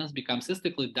these remnants become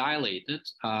cystically dilated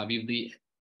with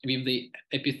the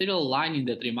epithelial lining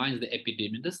that reminds the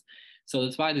epididymis. So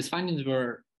that's why these findings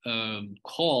were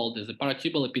called as a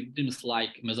paratubal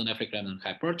epididymis-like mesonephric remnant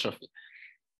hypertrophy.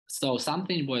 So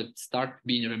something would start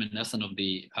being reminiscent of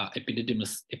the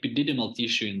epididymal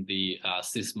tissue in the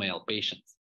cis male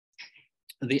patients.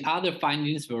 The other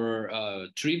findings were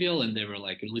trivial, and they were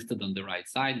like listed on the right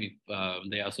side with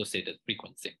their associated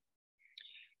frequency.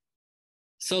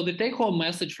 So the take-home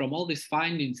message from all these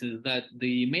findings is that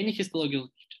the many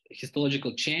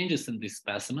histological changes in these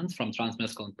specimens from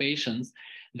transmasculine patients,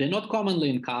 they're not commonly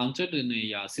encountered in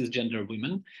the cisgender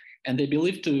women, and they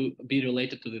believed to be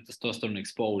related to the testosterone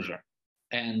exposure.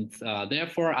 And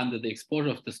therefore, under the exposure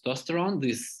of testosterone,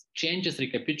 these changes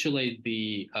recapitulate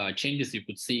the changes you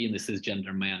could see in the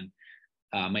cisgender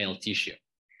male tissue.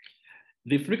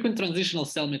 The frequent transitional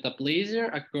cell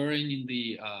metaplasia occurring in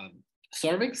the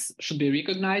Cervix should be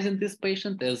recognized in this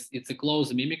patient as it's a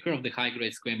close mimicker of the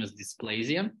high-grade squamous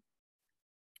dysplasia.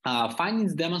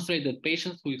 Findings demonstrate that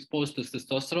patients who are exposed to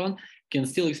testosterone can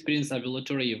still experience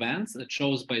ovulatory events.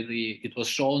 It was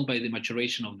shown by the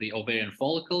maturation of the ovarian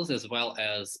follicles, as well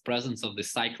as presence of the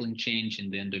cycling change in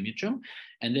the endometrium.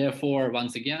 And therefore,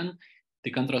 once again,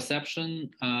 the contraception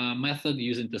method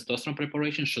using testosterone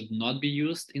preparation should not be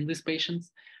used in these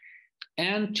patients.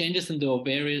 And changes in the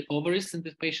ovaries in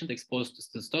this patient exposed to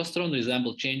testosterone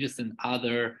resemble changes in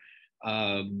other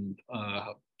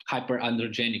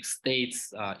hyperandrogenic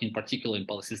states, in particular in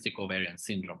polycystic ovarian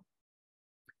syndrome.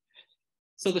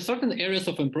 So the certain areas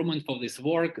of improvement for this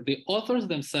work, the authors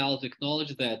themselves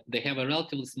acknowledge that they have a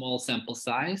relatively small sample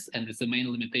size, and it's the main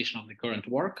limitation of the current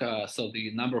work. So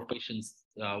the number of patients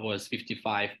was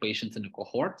 55 patients in a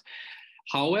cohort.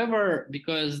 However,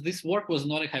 because this work was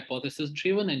not a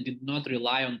hypothesis-driven and did not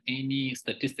rely on any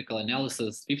statistical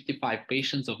analysis, 55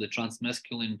 patients of the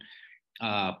transmasculine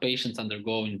patients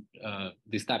undergoing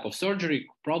this type of surgery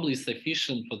probably is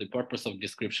sufficient for the purpose of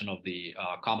description of the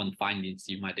common findings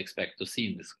you might expect to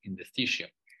see in this tissue.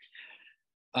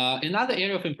 Another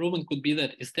area of improvement could be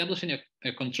that establishing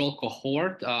a control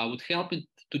cohort would help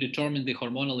to determine the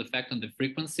hormonal effect on the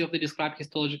frequency of the described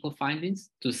histological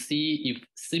findings, to see if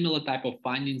similar type of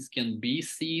findings can be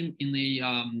seen in a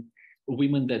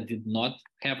women that did not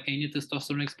have any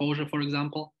testosterone exposure, for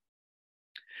example.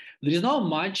 There is not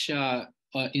much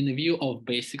in the view of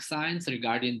basic science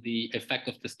regarding the effect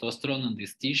of testosterone on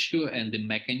this tissue and the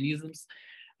mechanisms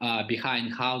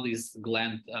behind how these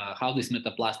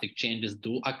metaplastic changes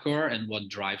do occur and what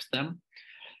drives them.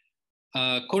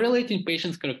 Correlating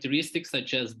patients' characteristics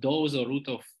such as dose or route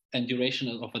of and duration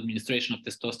of administration of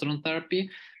testosterone therapy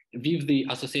with the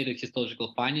associated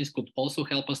histological findings could also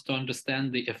help us to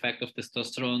understand the effect of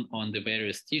testosterone on the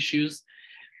various tissues.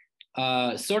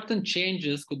 Certain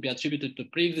changes could be attributed to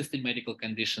pre-existing medical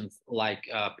conditions like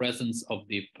presence of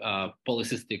the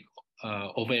polycystic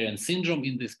ovarian syndrome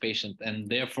in this patient, and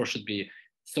therefore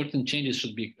certain changes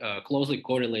should be closely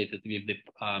correlated with the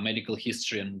medical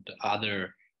history and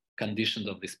other conditions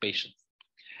of these patients.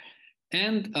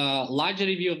 And larger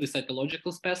review of the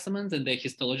cytological specimens and their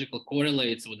histological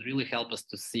correlates would really help us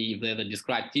to see if the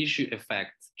described tissue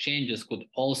effects changes could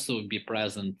also be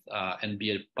present and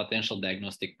be a potential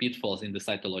diagnostic pitfalls in the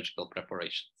cytological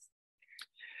preparations.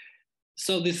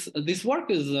 So this work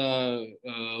is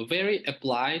very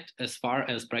applied as far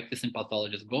as practicing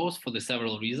pathologist goes for the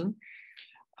several reasons.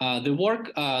 The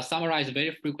work summarized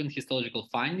very frequent histological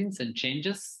findings and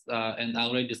changes, and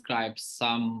already describes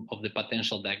some of the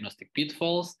potential diagnostic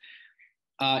pitfalls.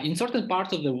 In certain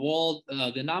parts of the world,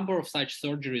 the number of such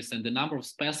surgeries and the number of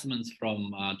specimens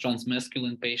from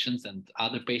transmasculine patients and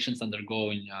other patients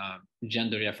undergoing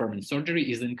gender-affirming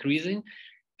surgery is increasing,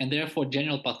 and therefore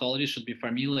general pathologists should be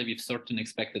familiar with certain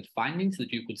expected findings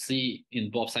that you could see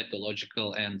in both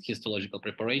cytological and histological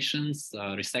preparations,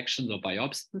 resections or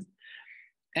biopsies.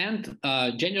 And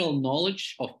general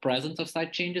knowledge of presence of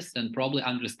such changes and probably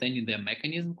understanding their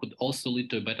mechanism could also lead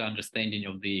to a better understanding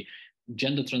of the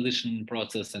gender transition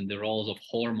process and the roles of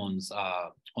hormones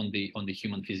on the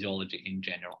human physiology in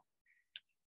general.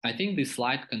 I think this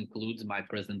slide concludes my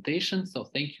presentation. So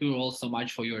thank you all so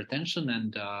much for your attention,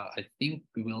 and I think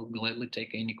we will gladly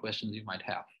take any questions you might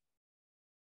have.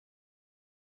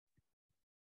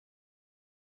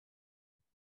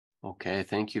 Okay,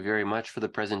 thank you very much for the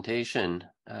presentation.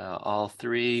 All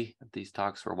three of these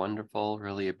talks were wonderful.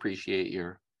 Really appreciate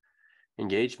your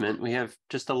engagement. We have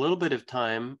just a little bit of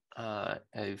time.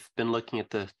 I've been looking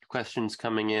at the questions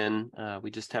coming in.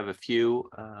 We just have a few.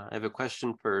 I have a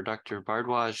question for Dr.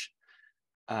 Bhardwaj.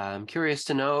 I'm curious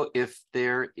to know if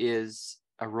there is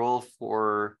a role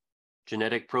for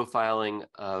genetic profiling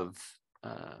of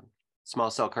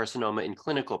small cell carcinoma in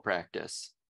clinical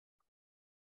practice.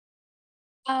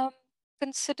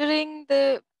 Considering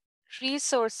the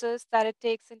resources that it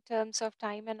takes in terms of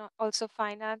time and also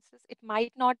finances, it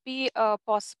might not be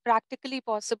practically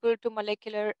possible to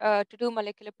do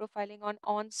molecular profiling on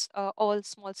all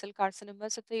small cell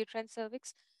carcinomas of the uterine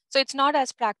cervix. So it's not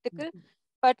as practical,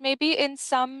 but maybe in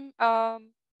some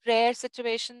rare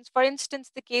situations, for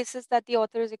instance, the cases that the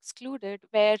authors excluded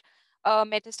where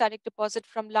metastatic deposit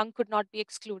from lung could not be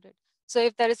excluded. So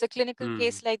if there is a clinical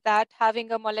case like that,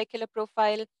 having a molecular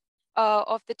profile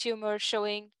of the tumor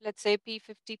showing, let's say,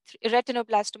 P53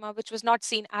 retinoblastoma, which was not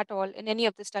seen at all in any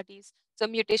of the studies. So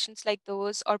mutations like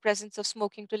those or presence of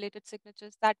smoking-related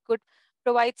signatures, that could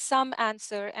provide some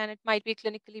answer, and it might be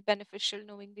clinically beneficial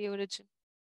knowing the origin.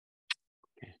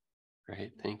 Okay,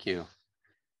 great, thank you.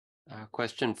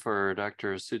 Question for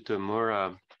Dr. Souto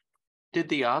Moura. did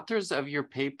the authors of your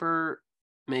paper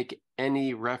make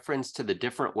any reference to the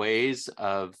different ways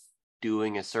of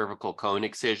doing a cervical cone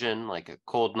excision, like a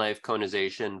cold knife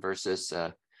conization versus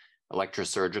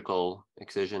electrosurgical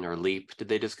excision or LEAP? Did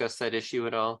they discuss that issue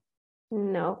at all?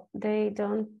 No, they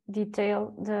don't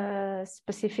detail the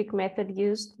specific method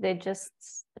used. They just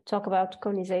talk about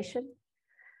conization.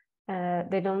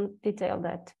 They don't detail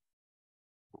that.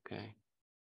 Okay.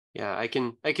 Yeah, I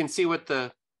can see what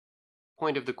the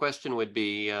point of the question would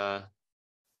be.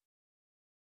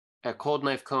 A cold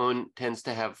knife cone tends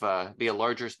to have be a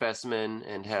larger specimen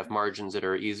and have margins that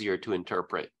are easier to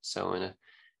interpret. So in a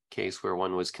case where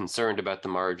one was concerned about the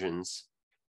margins,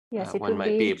 yes, it one would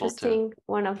might be be able interesting. to.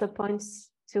 One of the points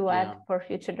to add for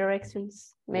future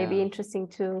directions, maybe interesting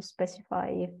to specify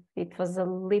if it was a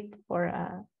lip or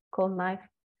a cold knife.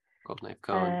 Cold knife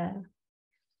cone.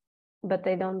 But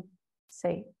they don't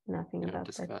say nothing about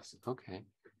that. Okay.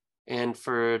 And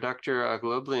for Dr.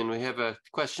 Ogloblin, we have a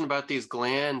question about these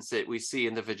glands that we see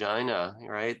in the vagina,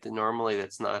 right? Normally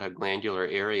that's not a glandular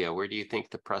area. Where do you think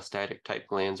the prostatic type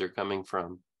glands are coming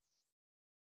from?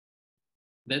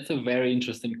 That's a very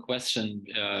interesting question.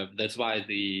 That's why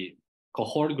the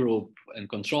cohort group and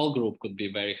control group could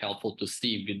be very helpful to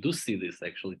see if we do see this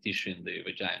actually tissue in the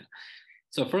vagina.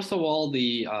 So first of all,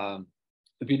 there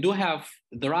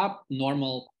are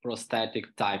normal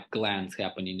prostatic type glands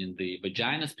happening in the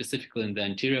vagina, specifically in the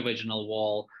anterior vaginal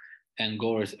wall, and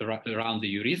goes around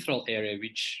the urethral area,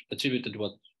 which attributed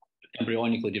what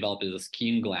embryonically developed as a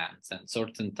skin glands, and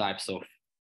certain types of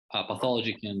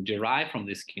pathology can derive from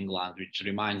the skin glands, which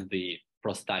reminds the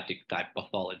prostatic type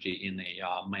pathology in a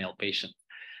male patient.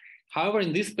 However,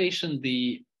 in this patient,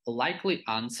 the likely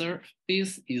answer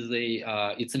is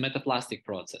it's a metaplastic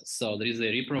process. So there is a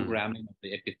reprogramming of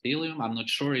the epithelium. I'm not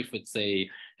sure if it's a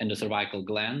endocervical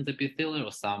gland epithelium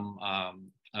or some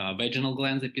vaginal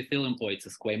glands epithelium, or it's a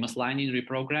squamous lining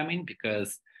reprogramming,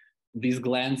 because these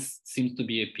glands seem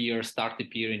to start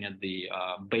appearing at the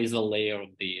basal layer of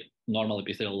the normal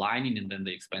epithelial lining, and then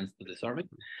they expand to the cervix.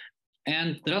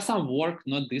 And there are some work,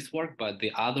 not this work, but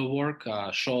the other work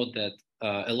showed that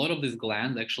a lot of these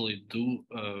glands actually do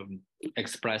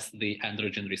express the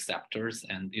androgen receptors,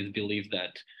 and it's believed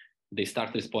that they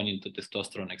start responding to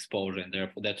testosterone exposure, and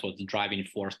therefore that's what's the driving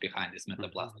force behind this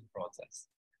metaplastic process.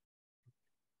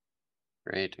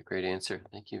 Great, a great answer.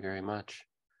 Thank you very much.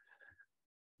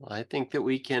 Well, I think that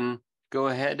we can go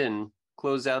ahead and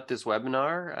close out this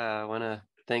webinar. I want to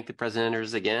thank the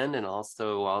presenters again, and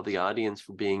also all the audience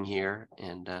for being here.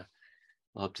 And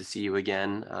we'll hope to see you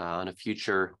again on a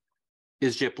future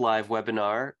ISGyP Live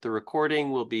webinar. The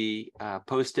recording will be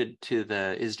posted to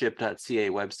the isgyp.ca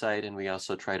website, and we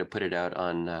also try to put it out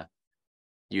on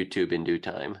YouTube in due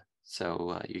time,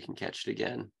 so you can catch it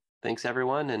again. Thanks,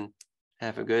 everyone, and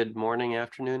have a good morning,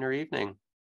 afternoon, or evening.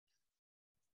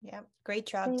 Yeah, great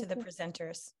job to the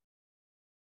presenters.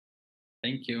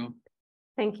 Thank you.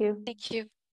 Thank you. Thank you.